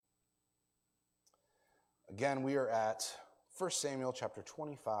Again, we are at 1 Samuel chapter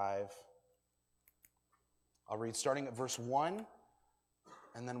 25. I'll read starting at verse 1,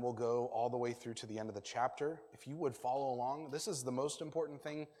 and then we'll go all the way through to the end of the chapter. If you would follow along, this is the most important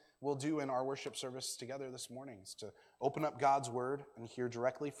thing we'll do in our worship service together this morning, is to open up God's word and hear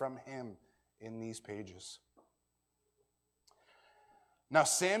directly from him in these pages. Now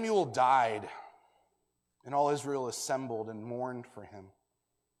Samuel died, and all Israel assembled and mourned for him.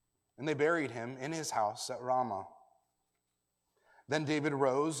 And they buried him in his house at Ramah. Then David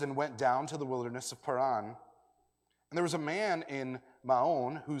rose and went down to the wilderness of Paran. And there was a man in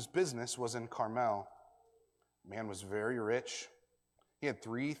Maon whose business was in Carmel. The man was very rich. He had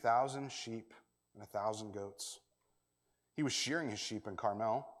 3,000 sheep and 1,000 goats. He was shearing his sheep in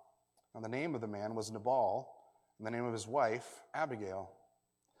Carmel. Now the name of the man was Nabal, and the name of his wife, Abigail.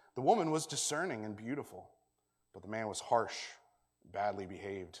 The woman was discerning and beautiful, but the man was harsh, badly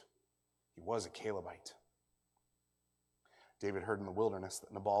behaved. He was a Calebite. David heard in the wilderness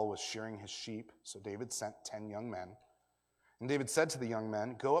that Nabal was shearing his sheep, so David sent 10 young men. And David said to the young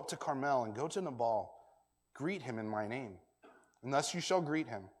men, "Go up to Carmel and go to Nabal. Greet him in my name, and thus you shall greet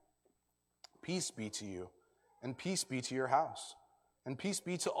him. Peace be to you, and peace be to your house, and peace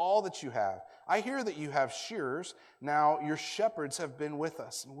be to all that you have. I hear that you have shearers. Now your shepherds have been with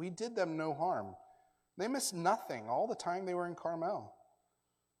us, and we did them no harm. They missed nothing all the time they were in Carmel.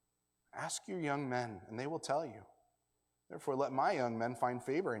 Ask your young men, and they will tell you. Therefore, let my young men find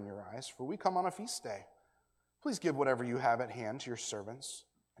favor in your eyes, for we come on a feast day. Please give whatever you have at hand to your servants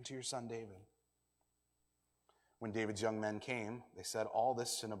and to your son David." When David's young men came, they said all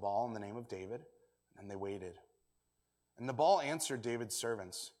this to Nabal in the name of David, and they waited. And Nabal answered David's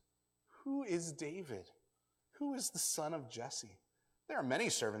servants, "Who is David? Who is the son of Jesse? There are many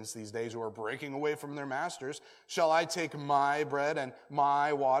servants these days who are breaking away from their masters. Shall I take my bread and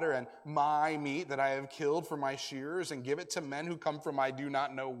my water and my meat that I have killed for my shearers and give it to men who come from I do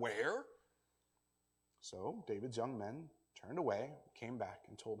not know where?" So David's young men turned away, came back,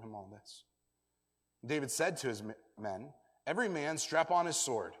 and told him all this. David said to his men, "Every man strap on his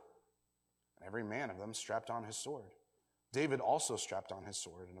sword." And every man of them strapped on his sword. David also strapped on his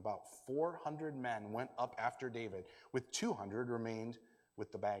sword, and about 400 men went up after David, with 200 remained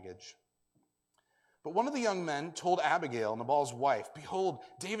with the baggage. But one of the young men told Abigail, Nabal's wife, "Behold,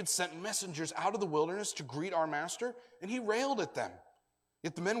 David sent messengers out of the wilderness to greet our master, and he railed at them.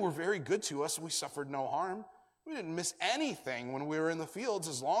 Yet the men were very good to us, and we suffered no harm. We didn't miss anything when we were in the fields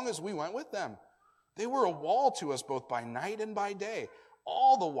as long as we went with them. They were a wall to us both by night and by day.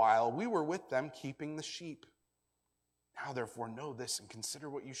 All the while we were with them keeping the sheep. Now, therefore, know this and consider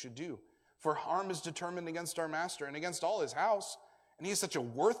what you should do. For harm is determined against our master and against all his house. And he is such a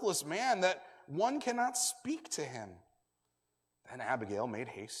worthless man that one cannot speak to him." Then Abigail made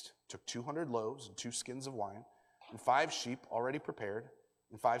haste, took 200 loaves and 2 skins of wine, and 5 sheep already prepared,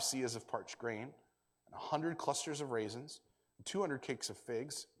 and 5 seahs of parched grain, and 100 clusters of raisins, and 200 cakes of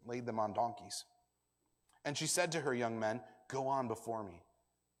figs, and laid them on donkeys. And she said to her young men, "Go on before me.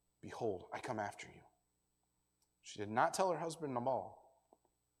 Behold, I come after you." She did not tell her husband Nabal.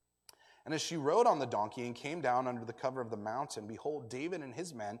 And as she rode on the donkey and came down under the cover of the mountain, behold, David and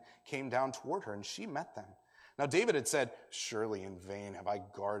his men came down toward her, and she met them. Now David had said, "Surely in vain have I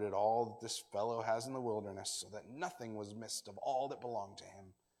guarded all that this fellow has in the wilderness, so that nothing was missed of all that belonged to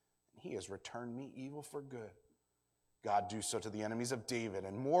him. And he has returned me evil for good. God do so to the enemies of David,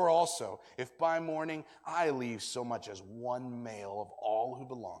 and more also, if by morning I leave so much as one male of all who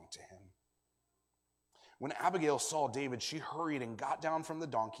belong to him." When Abigail saw David, she hurried and got down from the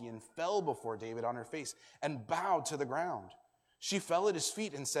donkey and fell before David on her face and bowed to the ground. She fell at his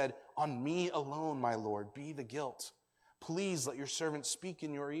feet and said, "On me alone, my lord, be the guilt. Please let your servant speak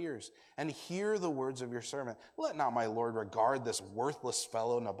in your ears and hear the words of your servant. Let not my lord regard this worthless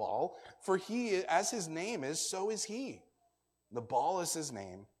fellow Nabal, for he, as his name is, so is he. Nabal is his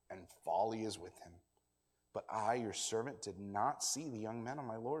name, and folly is with him. But I, your servant, did not see the young men of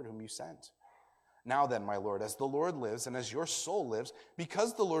my lord whom you sent. Now then, my lord, as the Lord lives and as your soul lives,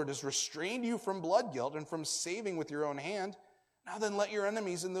 because the Lord has restrained you from blood guilt and from saving with your own hand, now then let your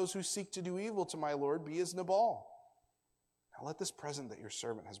enemies and those who seek to do evil to my lord be as Nabal. Now let this present that your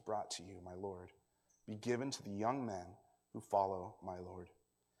servant has brought to you, my lord, be given to the young men who follow my lord.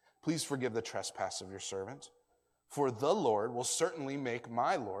 Please forgive the trespass of your servant, for the Lord will certainly make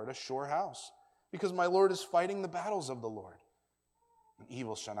my lord a sure house, because my lord is fighting the battles of the Lord. And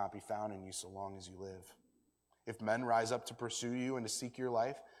evil shall not be found in you so long as you live. If men rise up to pursue you and to seek your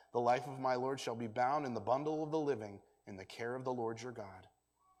life, the life of my lord shall be bound in the bundle of the living in the care of the Lord your God.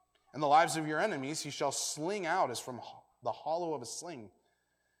 And the lives of your enemies he shall sling out as from the hollow of a sling.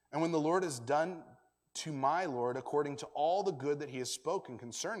 And when the Lord has done to my Lord according to all the good that he has spoken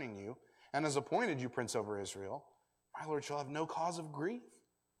concerning you, and has appointed you prince over Israel, my Lord shall have no cause of grief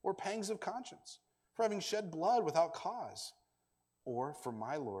or pangs of conscience for having shed blood without cause, or for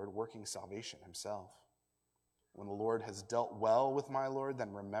my Lord working salvation himself. When the Lord has dealt well with my Lord,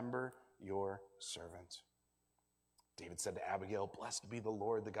 then remember your servant. David said to Abigail, blessed be the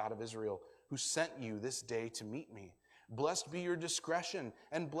Lord, the God of Israel, who sent you this day to meet me. Blessed be your discretion,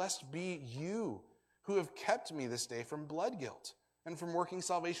 and blessed be you who have kept me this day from blood guilt and from working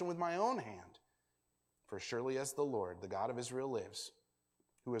salvation with my own hand. For surely as the Lord, the God of Israel lives,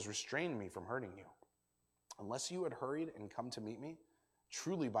 who has restrained me from hurting you, unless you had hurried and come to meet me,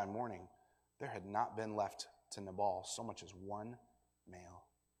 truly by morning there had not been left to Nabal so much as one male.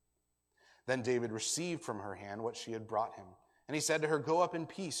 Then David received from her hand what she had brought him, and he said to her, go up in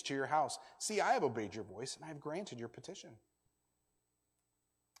peace to your house. See, I have obeyed your voice, and I have granted your petition.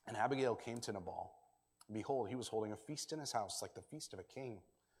 And Abigail came to Nabal. Behold, he was holding a feast in his house, like the feast of a king.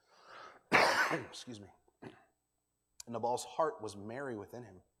 Excuse me. And Nabal's heart was merry within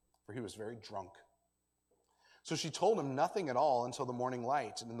him, for he was very drunk. So she told him nothing at all until the morning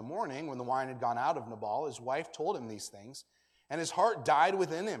light. And in the morning, when the wine had gone out of Nabal, his wife told him these things, and his heart died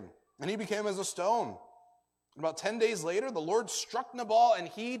within him, and he became as a stone. About 10 days later, the Lord struck Nabal, and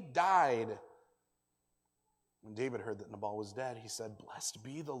he died. When David heard that Nabal was dead, he said, blessed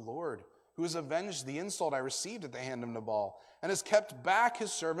be the Lord, who has avenged the insult I received at the hand of Nabal, and has kept back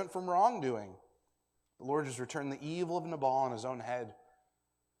his servant from wrongdoing. The Lord has returned the evil of Nabal on his own head.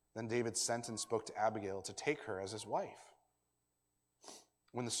 Then David sent and spoke to Abigail to take her as his wife.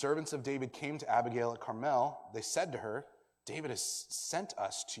 When the servants of David came to Abigail at Carmel, they said to her, David has sent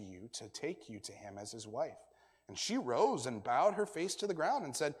us to you to take you to him as his wife. And she rose and bowed her face to the ground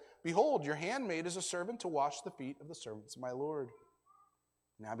and said, behold, your handmaid is a servant to wash the feet of the servants of my Lord.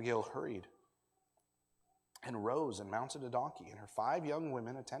 And Abigail hurried and rose and mounted a donkey, and her 5 young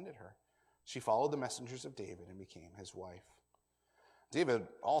women attended her. She followed the messengers of David and became his wife. David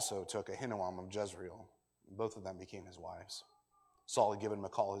also took Ahinoam of Jezreel. Both of them became his wives. Saul had given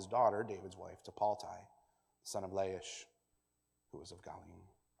Michal his daughter, David's wife, to Paltai, son of Laish, who was of Galim.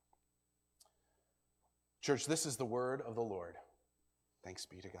 Church, this is the word of the Lord. Thanks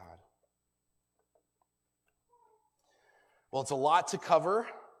be to God. Well, it's a lot to cover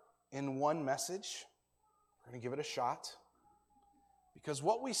in one message. We're going to give it a shot. Because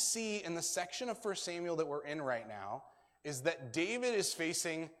what we see in the section of 1 Samuel that we're in right now is that David is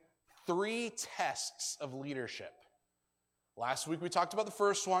facing 3 tests of leadership. Last week we talked about the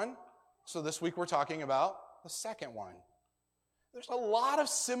first one, so this week we're talking about the second one. There's a lot of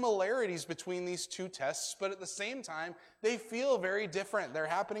similarities between these 2 tests, but at the same time, they feel very different. They're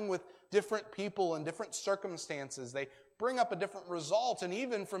happening with different people and different circumstances. They bring up a different result, and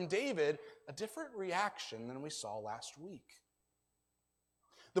even from David, a different reaction than we saw last week.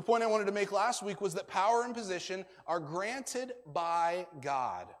 The point I wanted to make last week was that power and position are granted by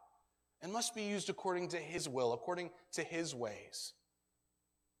God and must be used according to his will, according to his ways.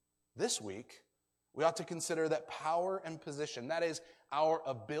 This week, we ought to consider that power and position, that is, our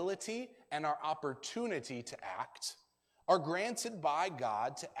ability and our opportunity to act, are granted by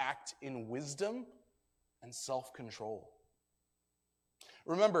God to act in wisdom and self-control.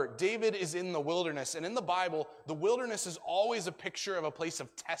 Remember, David is in the wilderness, and in the Bible, the wilderness is always a picture of a place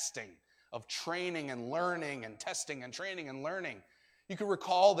of testing, of training and learning, and testing and training and learning. You can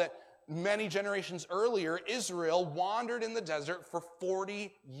recall that many generations earlier, Israel wandered in the desert for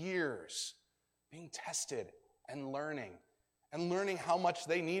 40 years, being tested and learning how much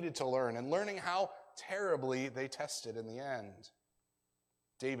they needed to learn, and learning how terribly they tested in the end.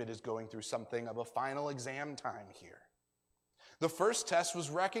 David is going through something of a final exam time here. The first test was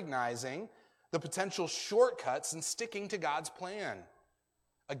recognizing the potential shortcuts and sticking to God's plan.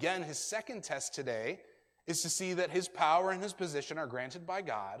 Again, his second test today is to see that his power and his position are granted by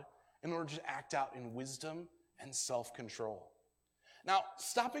God in order to act out in wisdom and self-control. Now,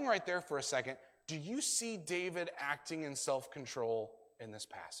 stopping right there for a second, do you see David acting in self-control in this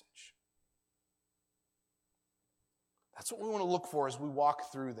passage? That's what we want to look for as we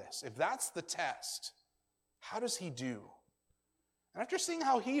walk through this. If that's the test, how does he do? And after seeing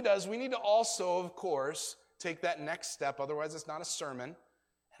how he does, we need to also, of course, take that next step, otherwise it's not a sermon,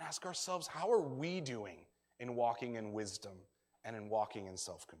 and ask ourselves, how are we doing in walking in wisdom and in walking in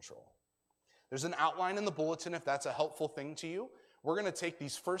self-control? There's an outline in the bulletin if that's a helpful thing to you. We're going to take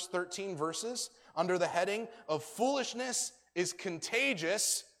these first 13 verses under the heading of foolishness is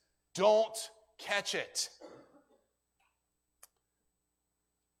contagious, don't catch it.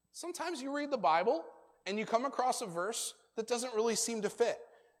 Sometimes you read the Bible and you come across a verse that doesn't really seem to fit.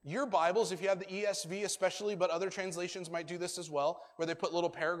 Your Bibles, if you have the ESV especially, but other translations might do this as well, where they put little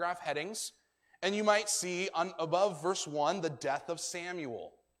paragraph headings, and you might see above verse 1, the death of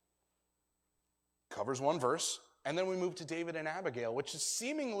Samuel. Covers one verse, and then we move to David and Abigail, which is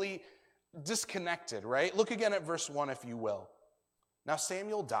seemingly disconnected, right? Look again at verse 1, if you will. Now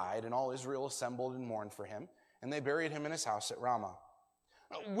Samuel died, and all Israel assembled and mourned for him, and they buried him in his house at Ramah.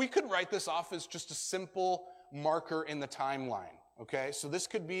 We could write this off as just a simple marker in the timeline, okay? So this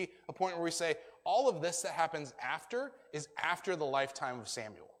could be a point where we say, all of this that happens after is after the lifetime of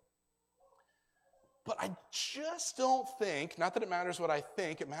Samuel. But I just don't think, not that it matters what I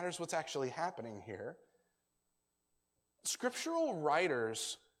think, it matters what's actually happening here. Scriptural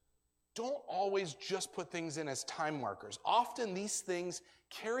writers don't always just put things in as time markers. Often these things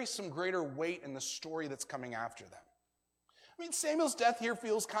carry some greater weight in the story that's coming after them. I mean, Samuel's death here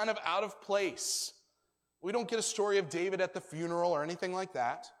feels kind of out of place. We don't get a story of David at the funeral or anything like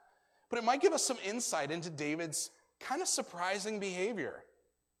that. But it might give us some insight into David's kind of surprising behavior.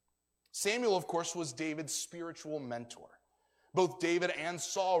 Samuel, of course, was David's spiritual mentor. Both David and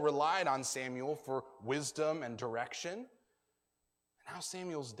Saul relied on Samuel for wisdom and direction. And now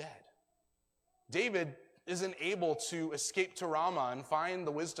Samuel's dead. David isn't able to escape to Ramah and find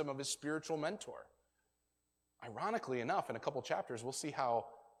the wisdom of his spiritual mentor. Ironically enough, in a couple chapters, we'll see how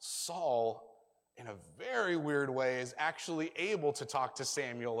Saul, in a very weird way, is actually able to talk to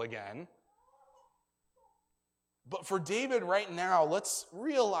Samuel again. But for David right now, let's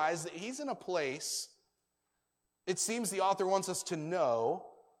realize that he's in a place, it seems the author wants us to know,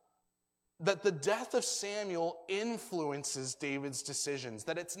 that the death of Samuel influences David's decisions,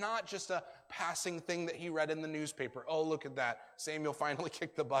 that it's not just a passing thing that he read in the newspaper. Oh, look at that. Samuel finally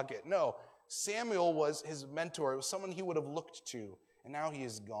kicked the bucket. No, Samuel was his mentor. It was someone he would have looked to, and now he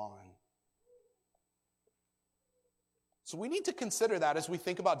is gone. So we need to consider that as we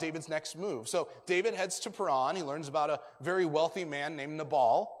think about David's next move. So David heads to Paran. He learns about a very wealthy man named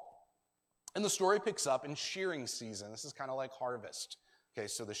Nabal. And the story picks up in shearing season. This is kind of like harvest. Okay,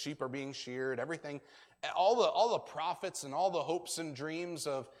 so the sheep are being sheared, everything, all the profits and all the hopes and dreams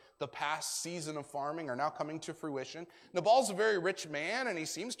of the past season of farming are now coming to fruition. Nabal's a very rich man, and he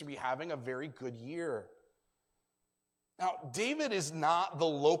seems to be having a very good year. Now, David is not the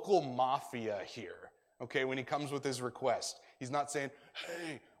local mafia here, okay, when he comes with his request. He's not saying,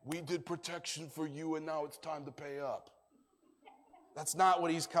 hey, we did protection for you, and now it's time to pay up. That's not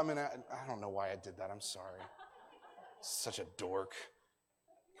what he's coming at. I don't know why I did that. I'm sorry. Such a dork.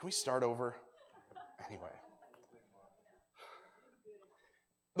 Can we start over? Anyway.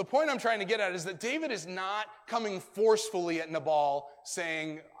 The point I'm trying to get at is that David is not coming forcefully at Nabal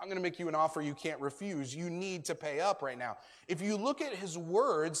saying, I'm going to make you an offer you can't refuse. You need to pay up right now. If you look at his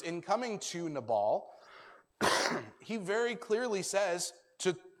words in coming to Nabal, he very clearly says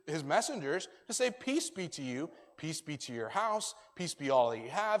to his messengers to say, peace be to you, peace be to your house, peace be all that you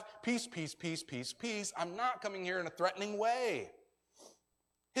have, peace, peace, peace, peace, peace. I'm not coming here in a threatening way.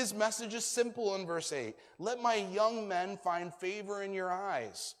 His message is simple in verse 8. Let my young men find favor in your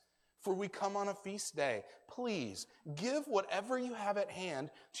eyes, for we come on a feast day. Please give whatever you have at hand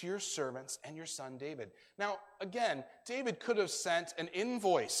to your servants and your son David. Now, again, David could have sent an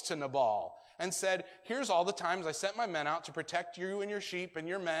invoice to Nabal and said, here's all the times I sent my men out to protect you and your sheep and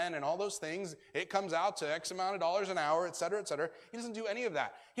your men and all those things. It comes out to X amount of dollars an hour, et cetera, et cetera. He doesn't do any of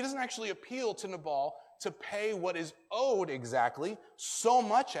that. He doesn't actually appeal to Nabal to pay what is owed exactly, so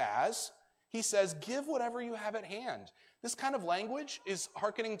much as he says, give whatever you have at hand. This kind of language is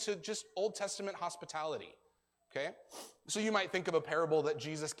hearkening to just Old Testament hospitality, okay? So you might think of a parable that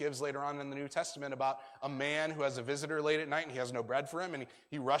Jesus gives later on in the New Testament about a man who has a visitor late at night and he has no bread for him, and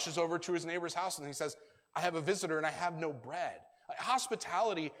he rushes over to his neighbor's house and he says, I have a visitor and I have no bread.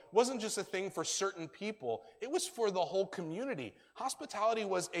 Hospitality wasn't just a thing for certain people. It was for the whole community. Hospitality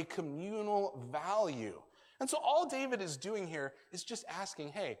was a communal value. And so all David is doing here is just asking,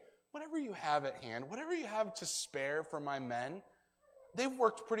 hey, whatever you have at hand, whatever you have to spare for my men, they've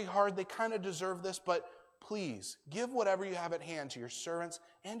worked pretty hard. They kind of deserve this, but please give whatever you have at hand to your servants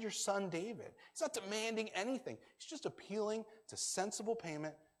and your son David. He's not demanding anything. He's just appealing to sensible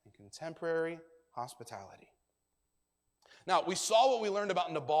payment and contemporary hospitality. Now, we saw what we learned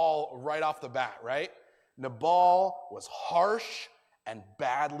about Nabal right off the bat, right? Nabal was harsh and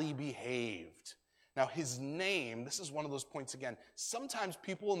badly behaved. Now, his name, this is one of those points again. Sometimes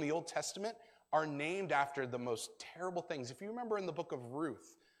people in the Old Testament are named after the most terrible things. If you remember in the book of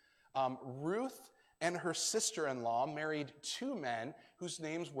Ruth, Ruth and her sister-in-law married two men whose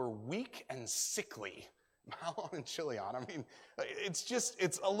names were weak and sickly. Mahlon and Chilion. I mean,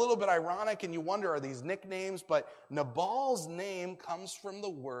 it's a little bit ironic, and you wonder, are these nicknames? But Nabal's name comes from the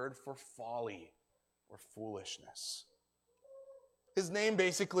word for folly or foolishness. His name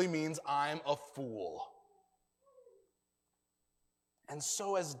basically means, I'm a fool. And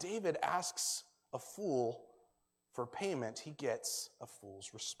so as David asks a fool for payment, he gets a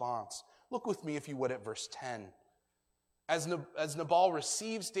fool's response. Look with me, if you would, at verse 10. As Nabal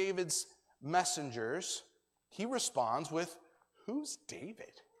receives David's messengers, he responds with, who's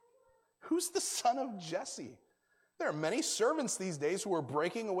David? Who's the son of Jesse? There are many servants these days who are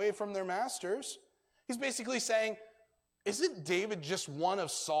breaking away from their masters. He's basically saying, isn't David just one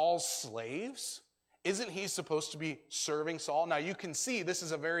of Saul's slaves? Isn't he supposed to be serving Saul? Now you can see this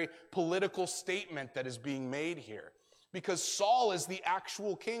is a very political statement that is being made here. Because Saul is the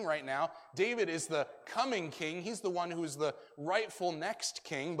actual king right now. David is the coming king. He's the one who is the rightful next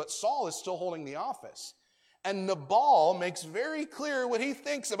king, but Saul is still holding the office. And Nabal makes very clear what he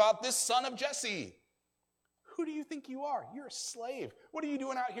thinks about this son of Jesse. Who do you think you are? You're a slave. What are you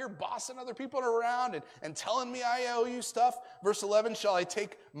doing out here bossing other people around and telling me I owe you stuff? Verse 11, shall I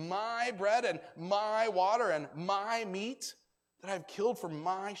take my bread and my water and my meat that I've killed for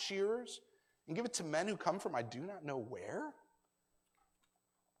my shearers and give it to men who come from I do not know where?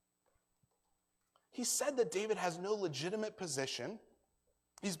 He said that David has no legitimate position.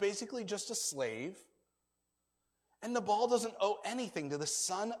 He's basically just a slave. And Nabal doesn't owe anything to the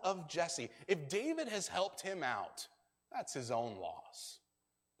son of Jesse. If David has helped him out, that's his own loss.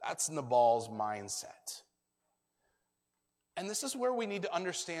 That's Nabal's mindset. And this is where we need to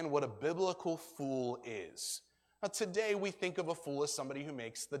understand what a biblical fool is. Now, today we think of a fool as somebody who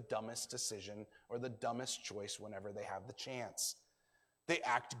makes the dumbest decision or the dumbest choice whenever they have the chance. They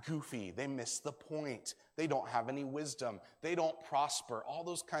act goofy. They miss the point. They don't have any wisdom. They don't prosper. All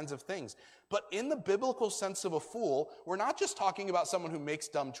those kinds of things. But in the biblical sense of a fool, we're not just talking about someone who makes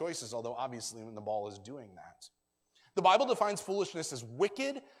dumb choices, although obviously Nabal is doing that. The Bible defines foolishness as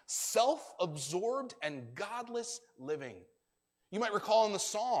wicked, self-absorbed, and godless living. You might recall in the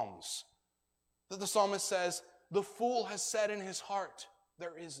Psalms that the psalmist says, the fool has said in his heart,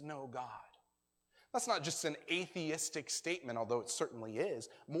 there is no God. That's not just an atheistic statement, although it certainly is.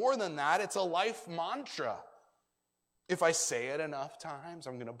 More than that, it's a life mantra. If I say it enough times,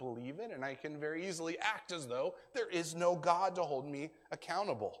 I'm going to believe it, and I can very easily act as though there is no God to hold me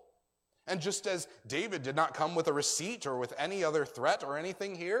accountable. And just as David did not come with a receipt or with any other threat or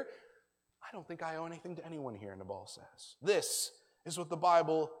anything here, I don't think I owe anything to anyone here, Nabal says. This is what the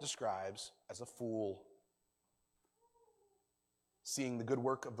Bible describes as a fool. Seeing the good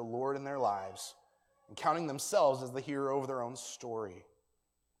work of the Lord in their lives and counting themselves as the hero of their own story.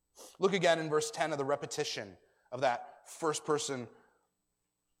 Look again in verse 10 of the repetition of that first person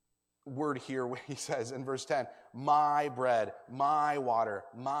word here where he says in verse 10, my bread, my water,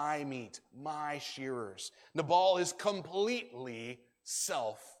 my meat, my shearers. Nabal is completely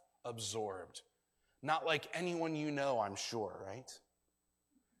self-absorbed. Not like anyone you know, I'm sure, right?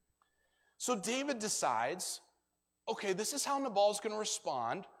 So David decides, okay, this is how Nabal's going to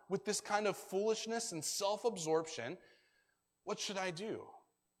respond with this kind of foolishness and self-absorption. What should I do?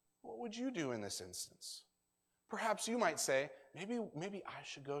 What would you do in this instance? Perhaps you might say, maybe I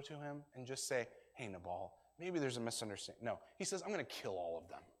should go to him and just say, hey, Nabal, maybe there's a misunderstanding. No, he says, I'm going to kill all of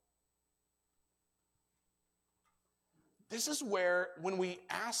them. This is where, when we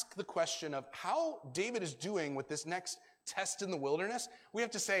ask the question of how David is doing with this next test in the wilderness, we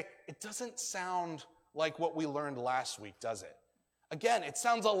have to say, it doesn't sound like what we learned last week, does it? Again, it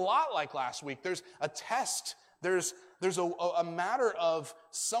sounds a lot like last week. There's a test. There's a matter of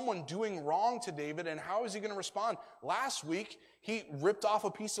someone doing wrong to David, and how is he going to respond? Last week, he ripped off a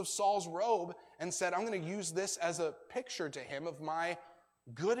piece of Saul's robe and said, I'm going to use this as a picture to him of my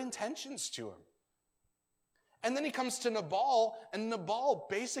good intentions to him. And then he comes to Nabal, and Nabal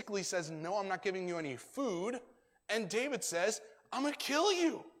basically says, no, I'm not giving you any food. And David says, I'm going to kill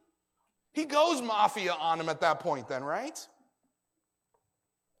you. He goes mafia on him at that point then, right?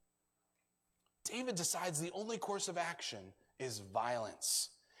 David decides the only course of action is violence.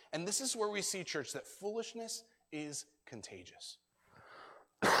 And this is where we see, church, that foolishness is contagious.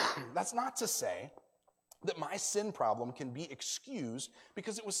 That's not to say that my sin problem can be excused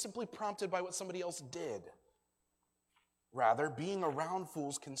because it was simply prompted by what somebody else did. Rather, being around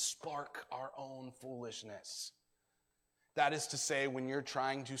fools can spark our own foolishness. That is to say, when you're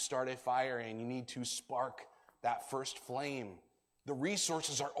trying to start a fire and you need to spark that first flame, the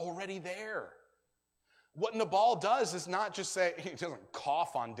resources are already there. What Nabal does is not just say, he doesn't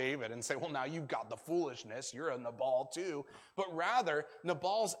cough on David and say, well, now you've got the foolishness, you're a Nabal too. But rather,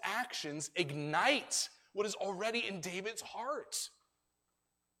 Nabal's actions ignite what is already in David's heart.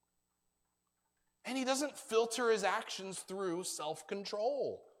 And he doesn't filter his actions through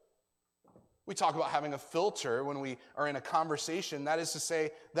self-control. We talk about having a filter when we are in a conversation. That is to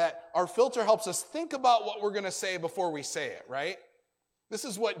say that our filter helps us think about what we're going to say before we say it, right? This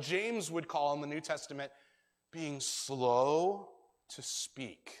is what James would call in the New Testament being slow to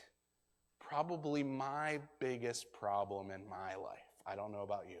speak. Probably my biggest problem in my life. I don't know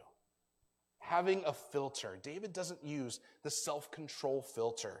about you. Having a filter. David doesn't use the self-control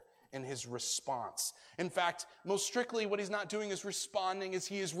filter in his response. In fact, most strictly, what he's not doing is responding, as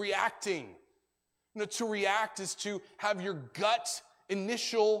he is reacting. To react is to have your gut,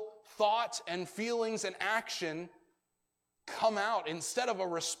 initial thought and feelings and action come out instead of a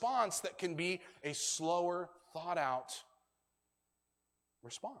response that can be a slower, thought-out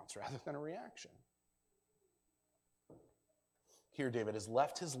response rather than a reaction. Here, David has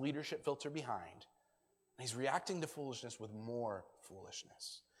left his leadership filter behind, and he's reacting to foolishness with more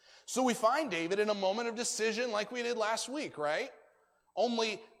foolishness. So we find David in a moment of decision like we did last week, right?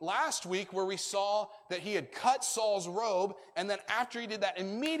 Only last week where we saw that he had cut Saul's robe, and then after he did that,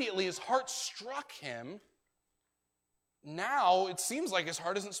 immediately his heart struck him. Now it seems like his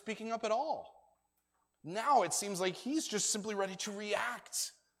heart isn't speaking up at all. Now it seems like he's just simply ready to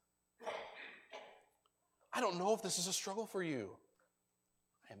react. I don't know if this is a struggle for you.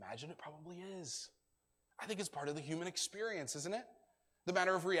 I imagine it probably is. I think it's part of the human experience, isn't it? The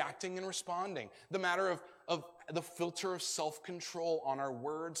matter of reacting and responding. The matter of the filter of self-control on our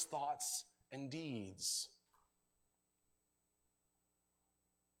words, thoughts, and deeds.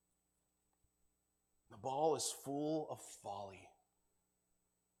 Nabal is full of folly.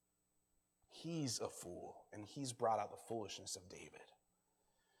 He's a fool, and he's brought out the foolishness of David.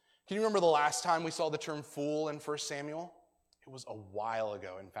 Can you remember the last time we saw the term fool in 1 Samuel? It was a while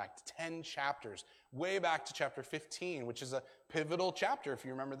ago. In fact, 10 chapters, way back to chapter 15, which is a pivotal chapter. If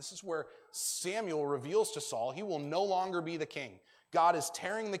you remember, this is where Samuel reveals to Saul he will no longer be the king. God is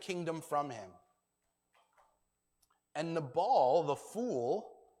tearing the kingdom from him. And Nabal, the fool,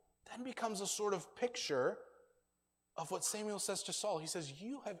 then becomes a sort of picture of what Samuel says to Saul. He says,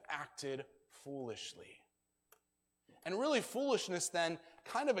 you have acted foolishly. And really, foolishness then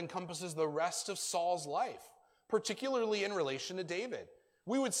kind of encompasses the rest of Saul's life, particularly in relation to David.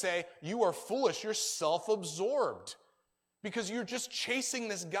 We would say, you are foolish, you're self-absorbed, because you're just chasing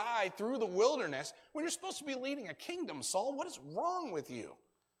this guy through the wilderness when you're supposed to be leading a kingdom, Saul. What is wrong with you?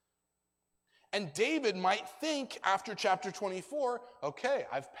 And David might think after chapter 24, okay,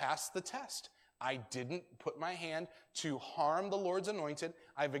 I've passed the test. I didn't put my hand to harm the Lord's anointed.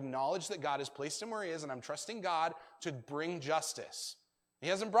 I've acknowledged that God has placed him where he is, and I'm trusting God to bring justice. He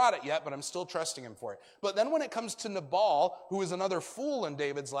hasn't brought it yet, but I'm still trusting him for it. But then when it comes to Nabal, who is another fool in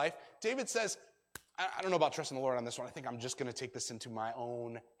David's life, David says, I don't know about trusting the Lord on this one. I think I'm just going to take this into my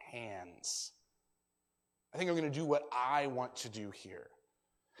own hands. I think I'm going to do what I want to do here.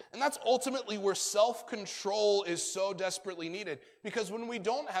 And that's ultimately where self-control is so desperately needed. Because when we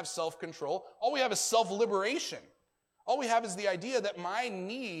don't have self-control, all we have is self-liberation. All we have is the idea that my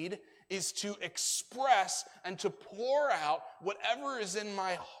need is to express and to pour out whatever is in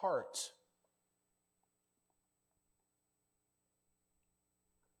my heart.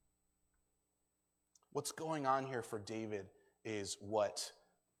 What's going on here for David is what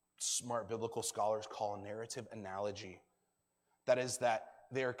smart biblical scholars call a narrative analogy. That is that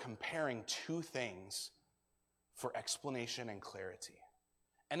they're comparing two things for explanation and clarity.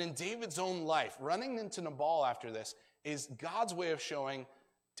 And in David's own life, running into Nabal after this is God's way of showing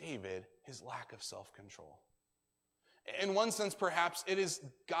David his lack of self-control. In one sense, perhaps, it is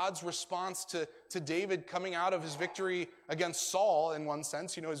God's response to David coming out of his victory against Saul, in one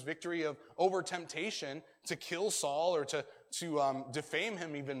sense, his victory over temptation to kill Saul or to defame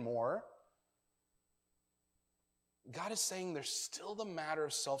him even more. God is saying there's still the matter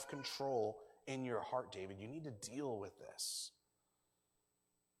of self-control in your heart, David. You need to deal with this.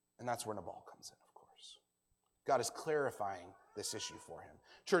 And that's where Nabal comes in, of course. God is clarifying this issue for him.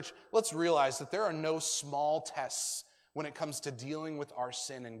 Church, let's realize that there are no small tests when it comes to dealing with our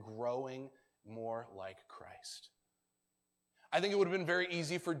sin and growing more like Christ. I think it would have been very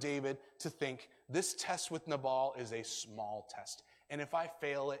easy for David to think, this test with Nabal is a small test. And if I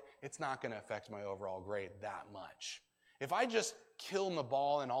fail it, it's not going to affect my overall grade that much. If I just kill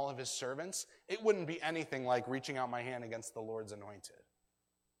Nabal and all of his servants, it wouldn't be anything like reaching out my hand against the Lord's anointed.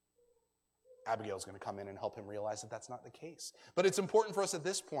 Abigail's going to come in and help him realize that that's not the case. But it's important for us at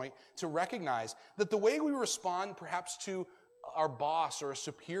this point to recognize that the way we respond perhaps to our boss or a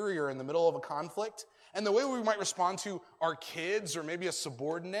superior in the middle of a conflict, and the way we might respond to our kids or maybe a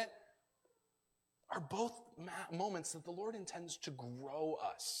subordinate, are both moments that the Lord intends to grow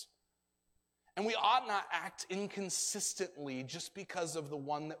us. And we ought not act inconsistently just because of the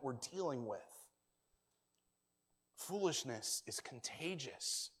one that we're dealing with. Foolishness is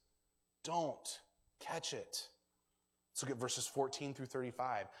contagious. Don't catch it. Let's look at verses 14 through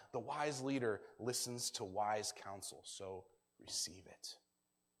 35. The wise leader listens to wise counsel, so receive it.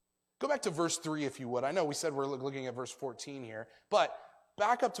 Go back to verse 3 if you would. I know we said we're looking at verse 14 here, but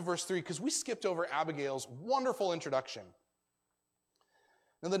back up to verse 3 because we skipped over Abigail's wonderful introduction.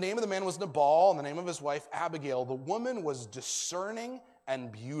 Now the name of the man was Nabal, and the name of his wife Abigail. The woman was discerning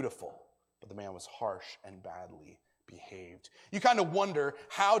and beautiful, but the man was harsh and badly behaved. You kind of wonder,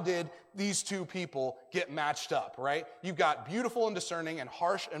 how did these two people get matched up, right? You've got beautiful and discerning and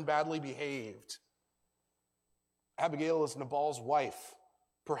harsh and badly behaved. Abigail is Nabal's wife,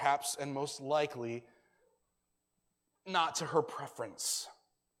 perhaps and most likely not to her preference.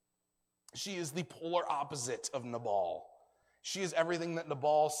 She is the polar opposite of Nabal. She is everything that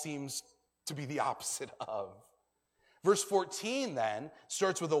Nabal seems to be the opposite of. Verse 14 then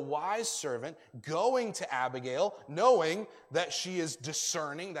starts with a wise servant going to Abigail, knowing that she is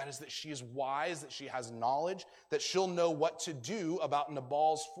discerning, that is, that she is wise, that she has knowledge, that she'll know what to do about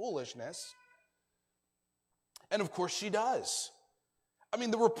Nabal's foolishness. And of course she does. I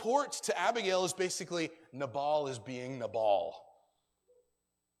mean, the report to Abigail is basically, Nabal is being Nabal.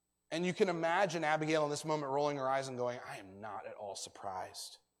 And you can imagine Abigail in this moment rolling her eyes and going, I am not at all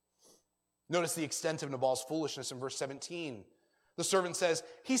surprised. Notice the extent of Nabal's foolishness in verse 17. The servant says,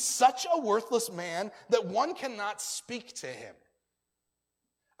 he's such a worthless man that one cannot speak to him.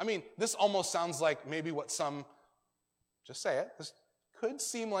 I mean, this almost sounds like maybe what some, just say it, this could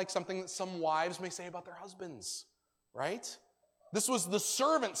seem like something that some wives may say about their husbands, right? This was the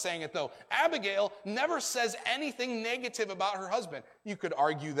servant saying it, though. Abigail never says anything negative about her husband. You could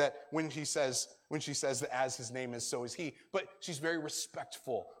argue that when she says that as his name is, so is he. But she's very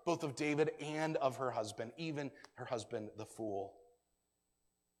respectful, both of David and of her husband, even her husband, the fool.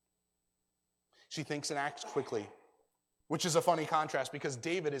 She thinks and acts quickly, which is a funny contrast because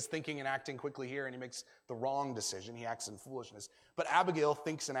David is thinking and acting quickly here and he makes the wrong decision. He acts in foolishness. But Abigail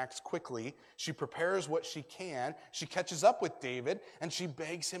thinks and acts quickly. She prepares what she can. She catches up with David and she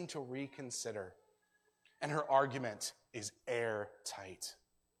begs him to reconsider. And her argument is airtight.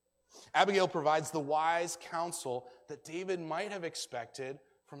 Abigail provides the wise counsel that David might have expected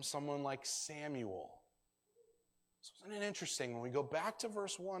from someone like Samuel. So isn't it interesting when we go back to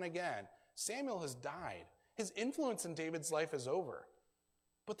verse 1 again? Samuel has died. His influence in David's life is over.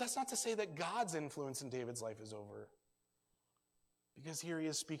 But that's not to say that God's influence in David's life is over. Because here he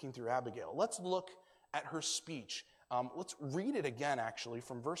is speaking through Abigail. Let's look at her speech. Let's read it again, actually,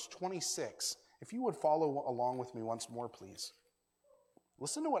 from verse 26. If you would follow along with me once more, please.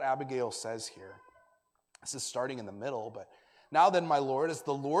 Listen to what Abigail says here. This is starting in the middle, but now then, my Lord, as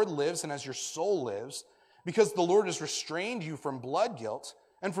the Lord lives and as your soul lives, because the Lord has restrained you from blood guilt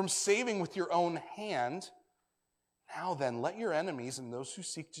and from saving with your own hand, now then, let your enemies and those who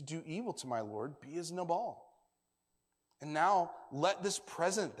seek to do evil to my Lord be as Nabal. And now let this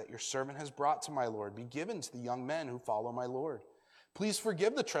present that your servant has brought to my Lord be given to the young men who follow my Lord. Please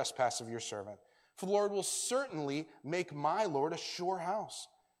forgive the trespass of your servant, for the Lord will certainly make my Lord a sure house,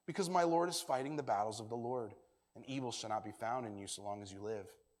 because my Lord is fighting the battles of the Lord, and evil shall not be found in you so long as you live.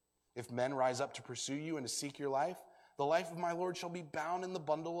 If men rise up to pursue you and to seek your life, the life of my Lord shall be bound in the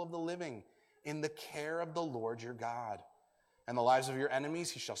bundle of the living, in the care of the Lord your God. And the lives of your enemies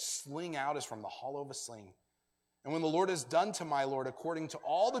he shall sling out as from the hollow of a sling. And when the Lord has done to my Lord according to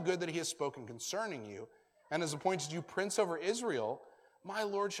all the good that he has spoken concerning you, and has appointed you prince over Israel, my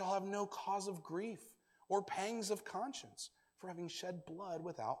Lord shall have no cause of grief or pangs of conscience for having shed blood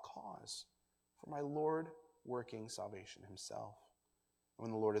without cause. For my Lord working salvation himself. And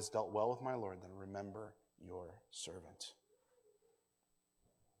when the Lord has dealt well with my Lord, then remember your servant.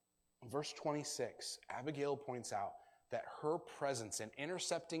 In verse 26, Abigail points out that her presence in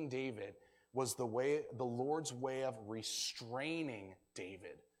intercepting David was the Lord's way of restraining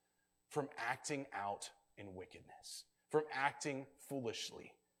David from acting out in wickedness, from acting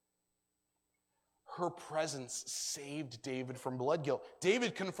foolishly. Her presence saved David from blood guilt.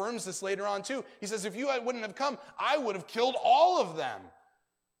 David confirms this later on too. He says, if you wouldn't have come, I would have killed all of them.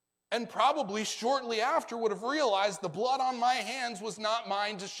 And probably shortly after would have realized the blood on my hands was not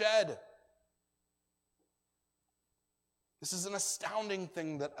mine to shed. This is an astounding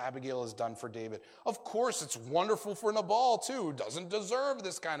thing that Abigail has done for David. Of course, it's wonderful for Nabal too, who doesn't deserve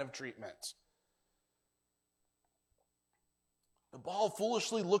this kind of treatment. Nabal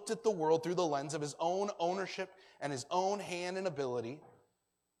foolishly looked at the world through the lens of his own ownership and his own hand and ability.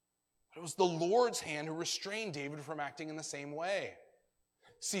 But it was the Lord's hand who restrained David from acting in the same way.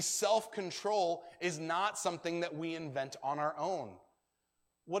 See, self-control is not something that we invent on our own.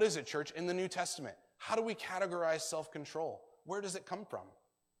 What is it, church? In the New Testament, how do we categorize self-control? Where does it come from?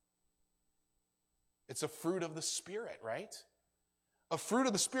 It's a fruit of the Spirit, right? A fruit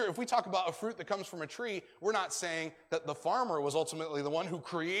of the Spirit. If we talk about a fruit that comes from a tree, we're not saying that the farmer was ultimately the one who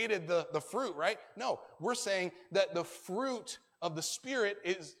created the fruit, right? No, we're saying that the fruit of the Spirit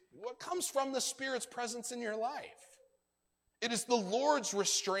is what comes from the Spirit's presence in your life. It is the Lord's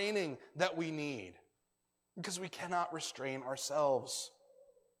restraining that we need because we cannot restrain ourselves.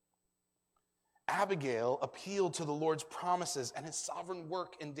 Abigail appealed to the Lord's promises and his sovereign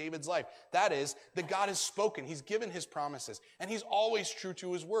work in David's life. That is, that God has spoken. He's given his promises, and he's always true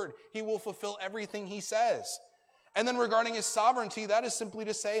to his word. He will fulfill everything he says. And then regarding his sovereignty, that is simply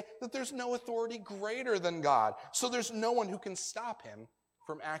to say that there's no authority greater than God. So there's no one who can stop him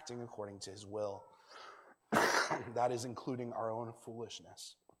from acting according to his will. That is including our own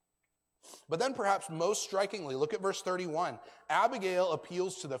foolishness. But then perhaps most strikingly, look at verse 31. Abigail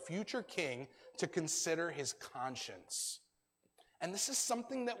appeals to the future king to consider his conscience. And this is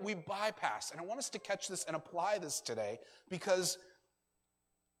something that we bypass. And I want us to catch this and apply this today, because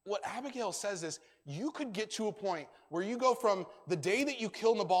what Abigail says is you could get to a point where you go from the day that you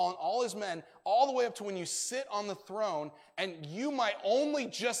kill Nabal and all his men all the way up to when you sit on the throne, and you might only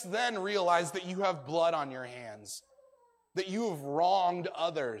just then realize that you have blood on your hands, that you have wronged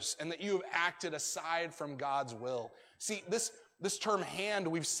others, and that you have acted aside from God's will. See, this term hand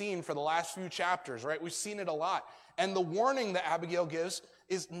we've seen for the last few chapters, right? We've seen it a lot. And the warning that Abigail gives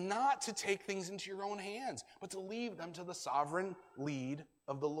is not to take things into your own hands, but to leave them to the sovereign lead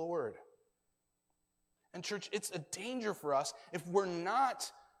of the Lord. And church, it's a danger for us if we're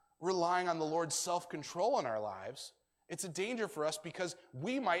not relying on the Lord's self-control in our lives. It's a danger for us because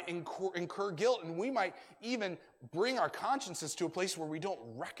we might incur guilt, and we might even bring our consciences to a place where we don't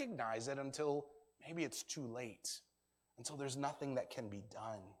recognize it until maybe it's too late, until there's nothing that can be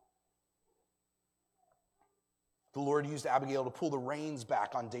done. The Lord used Abigail to pull the reins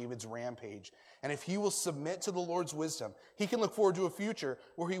back on David's rampage. And if he will submit to the Lord's wisdom, he can look forward to a future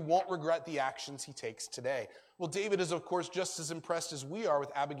where he won't regret the actions he takes today. Well, David is, of course, just as impressed as we are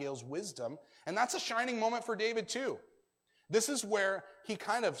with Abigail's wisdom. And that's a shining moment for David, too. This is where he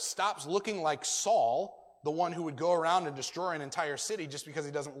kind of stops looking like Saul, the one who would go around and destroy an entire city just because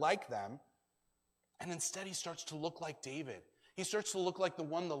he doesn't like them. And instead, he starts to look like David. He starts to look like the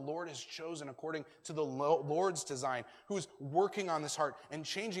one the Lord has chosen according to the Lord's design, who is working on this heart and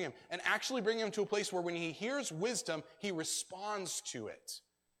changing him and actually bringing him to a place where when he hears wisdom, he responds to it.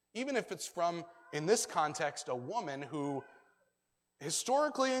 Even if it's from, in this context, a woman who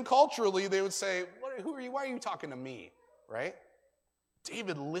historically and culturally they would say, who are you? Why are you talking to me? Right?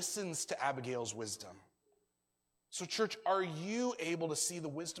 David listens to Abigail's wisdom. So church, are you able to see the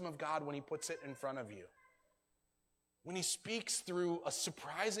wisdom of God when he puts it in front of you? When he speaks through a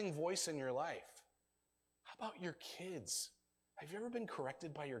surprising voice in your life? How about your kids? Have you ever been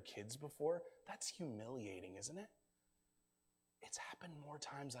corrected by your kids before? That's humiliating, isn't it? It's happened more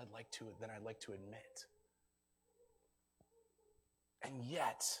times than I'd like to admit. And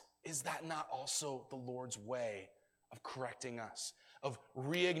yet, is that not also the Lord's way of correcting us, of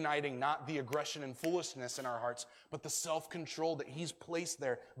reigniting not the aggression and foolishness in our hearts, but the self-control that he's placed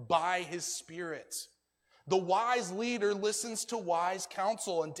there by his Spirit? The wise leader listens to wise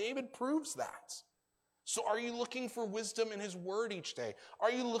counsel, and David proves that. So are you looking for wisdom in his word each day?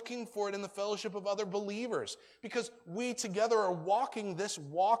 Are you looking for it in the fellowship of other believers? Because we together are walking this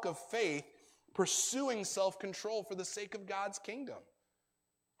walk of faith, pursuing self-control for the sake of God's kingdom.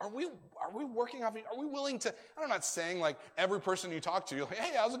 Are we working off? Are we willing to? I'm not saying like every person you talk to, you're like,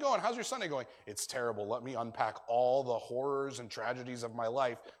 hey, how's it going? How's your Sunday going? It's terrible. Let me unpack all the horrors and tragedies of my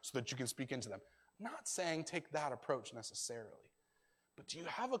life so that you can speak into them. I'm not saying take that approach necessarily. But do you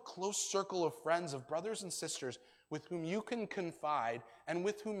have a close circle of friends, of brothers and sisters with whom you can confide and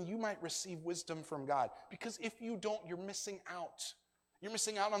with whom you might receive wisdom from God? Because if you don't, you're missing out. You're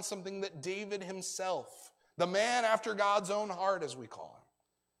missing out on something that David himself, the man after God's own heart, as we call him,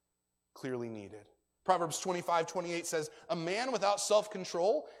 clearly needed. Proverbs 25:28 says, a man without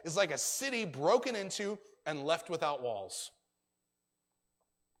self-control is like a city broken into and left without walls.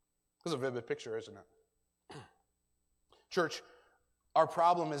 This is a vivid picture, isn't it? Church, our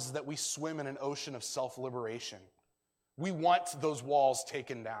problem is that we swim in an ocean of self-liberation. We want those walls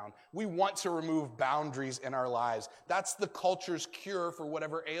taken down. We want to remove boundaries in our lives. That's the culture's cure for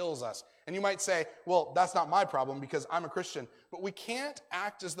whatever ails us. And you might say, well, that's not my problem because I'm a Christian. But we can't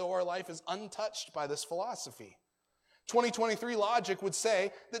act as though our life is untouched by this philosophy. 2023 logic would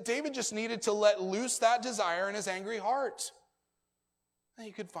say that David just needed to let loose that desire in his angry heart. And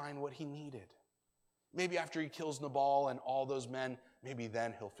he could find what he needed. Maybe after he kills Nabal and all those men, maybe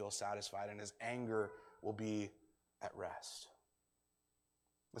then he'll feel satisfied and his anger will be at rest.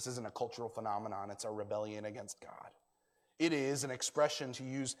 This isn't a cultural phenomenon. It's a rebellion against God. It is an expression, to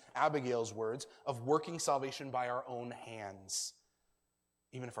use Abigail's words, of working salvation by our own hands,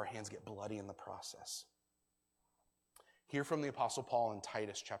 even if our hands get bloody in the process. Hear from the Apostle Paul in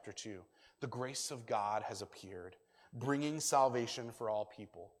Titus chapter 2. The grace of God has appeared, bringing salvation for all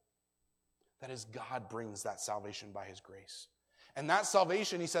people. That is, God brings that salvation by his grace. And that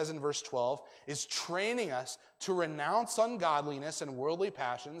salvation, he says in verse 12, is training us to renounce ungodliness and worldly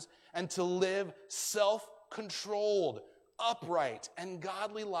passions and to live self-controlled, upright, and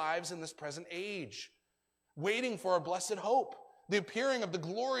godly lives in this present age, waiting for our blessed hope, the appearing of the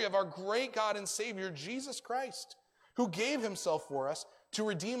glory of our great God and Savior, Jesus Christ, who gave himself for us to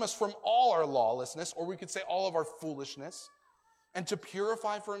redeem us from all our lawlessness, or we could say all of our foolishness, and to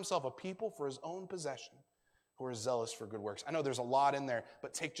purify for himself a people for his own possession who are zealous for good works. I know there's a lot in there,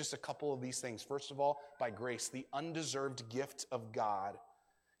 but take just a couple of these things. First of all, by grace, the undeserved gift of God.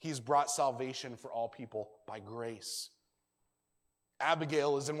 He's brought salvation for all people by grace.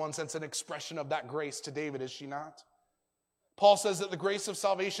 Abigail is in one sense an expression of that grace to David, is she not? Paul says that the grace of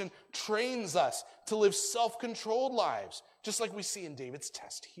salvation trains us to live self-controlled lives, just like we see in David's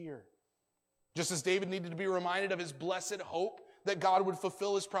test here. Just as David needed to be reminded of his blessed hope, that God would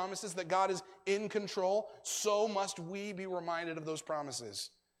fulfill his promises, that God is in control, so must we be reminded of those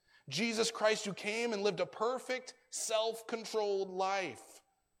promises. Jesus Christ, who came and lived a perfect, self-controlled life,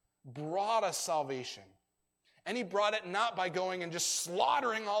 brought us salvation. And he brought it not by going and just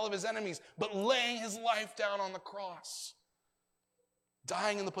slaughtering all of his enemies, but laying his life down on the cross,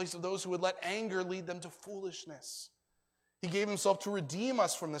 dying in the place of those who would let anger lead them to foolishness. He gave himself to redeem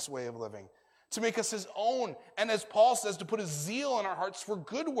us from this way of living, to make us his own, and as Paul says, to put a zeal in our hearts for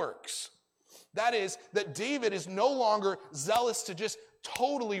good works. That is, that David is no longer zealous to just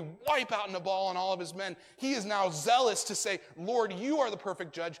totally wipe out Nabal and all of his men. He is now zealous to say, Lord, you are the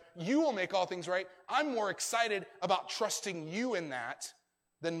perfect judge. You will make all things right. I'm more excited about trusting you in that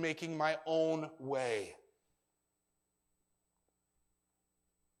than making my own way.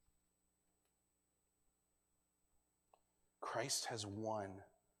 Christ has won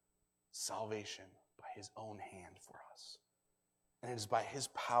salvation by his own hand for us. And it is by his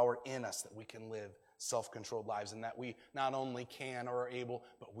power in us that we can live self-controlled lives, and that we not only can or are able,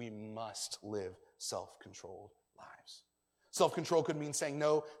 but we must live self-controlled lives. Self-control could mean saying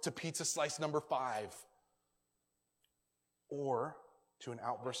no to pizza slice number 5, or to an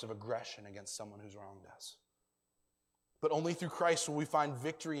outburst of aggression against someone who's wronged us. But only through Christ will we find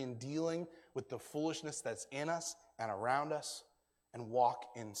victory in dealing with the foolishness that's in us and around us, and walk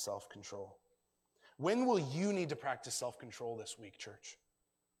in self-control. When will you need to practice self-control this week, church?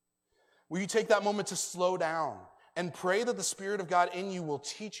 Will you take that moment to slow down and pray that the Spirit of God in you will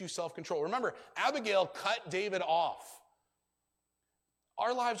teach you self-control? Remember, Abigail cut David off.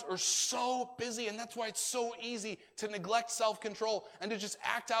 Our lives are so busy, and that's why it's so easy to neglect self-control and to just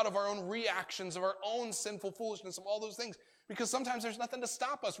act out of our own reactions, of our own sinful foolishness, of all those things. Because sometimes there's nothing to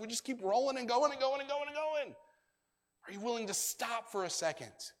stop us. We just keep rolling and going and going and going and going. Are you willing to stop for a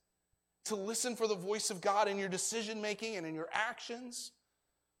second, to listen for the voice of God in your decision-making and in your actions,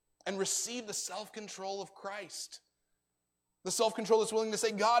 and receive the self-control of Christ? The self-control that's willing to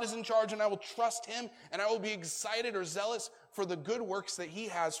say, God is in charge and I will trust him, and I will be excited or zealous for the good works that he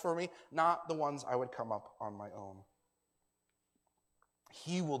has for me, not the ones I would come up on my own.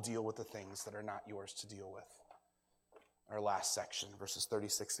 He will deal with the things that are not yours to deal with. Our last section, verses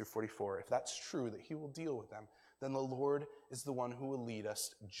 36 through 44. If that's true, that he will deal with them, then the Lord is the one who will lead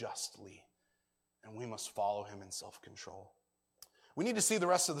us justly, and we must follow him in self-control. We need to see the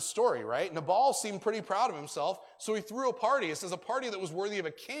rest of the story, right? Nabal seemed pretty proud of himself, so he threw a party. It says a party that was worthy of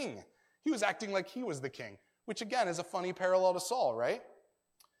a king. He was acting like he was the king, which again is a funny parallel to Saul, right?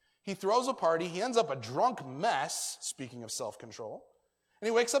 He throws a party. He ends up a drunk mess, speaking of self-control. And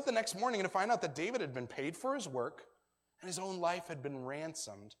he wakes up the next morning to find out that David had been paid for his work and his own life had been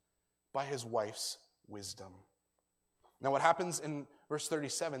ransomed by his wife's wisdom. Now, what happens in verse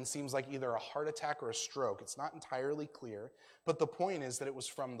 37 seems like either a heart attack or a stroke. It's not entirely clear, but the point is that it was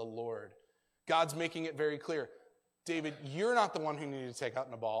from the Lord. God's making it very clear. David, you're not the one who needed to take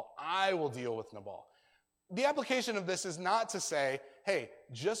out Nabal. I will deal with Nabal. The application of this is not to say, hey,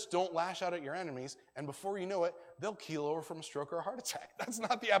 just don't lash out at your enemies, and before you know it, they'll keel over from a stroke or a heart attack. That's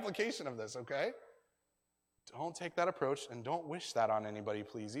not the application of this, okay? Don't take that approach, and don't wish that on anybody,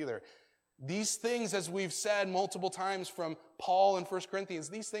 please, either. These things, as we've said multiple times from Paul in 1 Corinthians,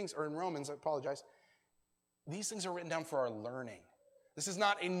 these things, or in Romans, I apologize, these things are written down for our learning. This is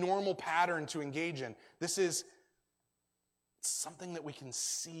not a normal pattern to engage in. This is something that we can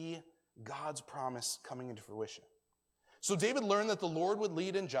see God's promise coming into fruition. So David learned that the Lord would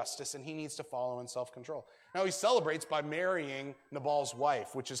lead in justice and he needs to follow in self-control. Now he celebrates by marrying Nabal's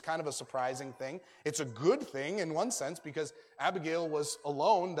wife, which is kind of a surprising thing. It's a good thing in one sense because Abigail was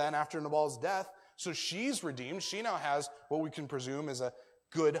alone then after Nabal's death. So she's redeemed. She now has what we can presume is a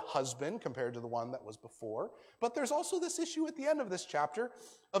good husband compared to the one that was before. But there's also this issue at the end of this chapter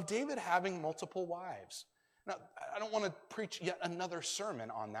of David having multiple wives. Now, I don't want to preach yet another sermon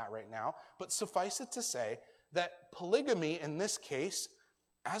on that right now, but suffice it to say that polygamy in this case,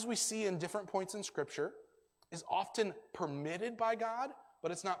 as we see in different points in Scripture, is often permitted by God, but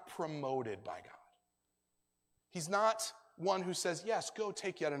it's not promoted by God. He's not one who says, yes, go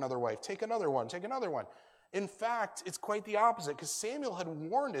take yet another wife, take another one, take another one. In fact, it's quite the opposite, because Samuel had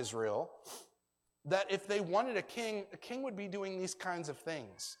warned Israel that if they wanted a king would be doing these kinds of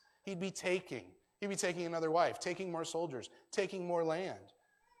things. He'd be taking another wife, taking more soldiers, taking more land.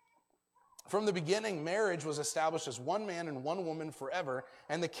 From the beginning, marriage was established as one man and one woman forever,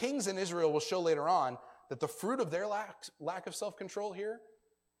 and the kings in Israel will show later on that the fruit of their lack of self-control here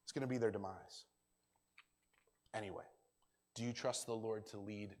is going to be their demise. Anyway, do you trust the Lord to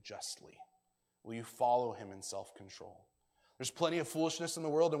lead justly? Will you follow him in self-control? There's plenty of foolishness in the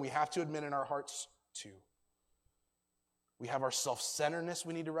world, and we have to admit in our hearts too. We have our self-centeredness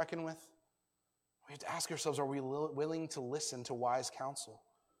we need to reckon with. We have to ask ourselves, are we willing to listen to wise counsel?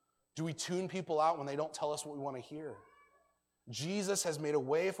 Do we tune people out when they don't tell us what we want to hear? Jesus has made a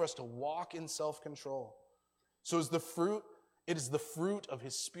way for us to walk in self-control. So it is the fruit of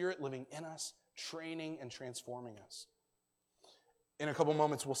his Spirit living in us, training and transforming us. In a couple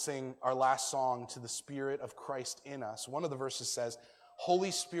moments, we'll sing our last song, To the Spirit of Christ in Us. One of the verses says,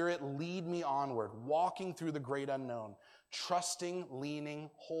 Holy Spirit, lead me onward, walking through the great unknown, trusting, leaning,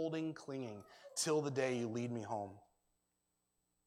 holding, clinging, till the day you lead me home.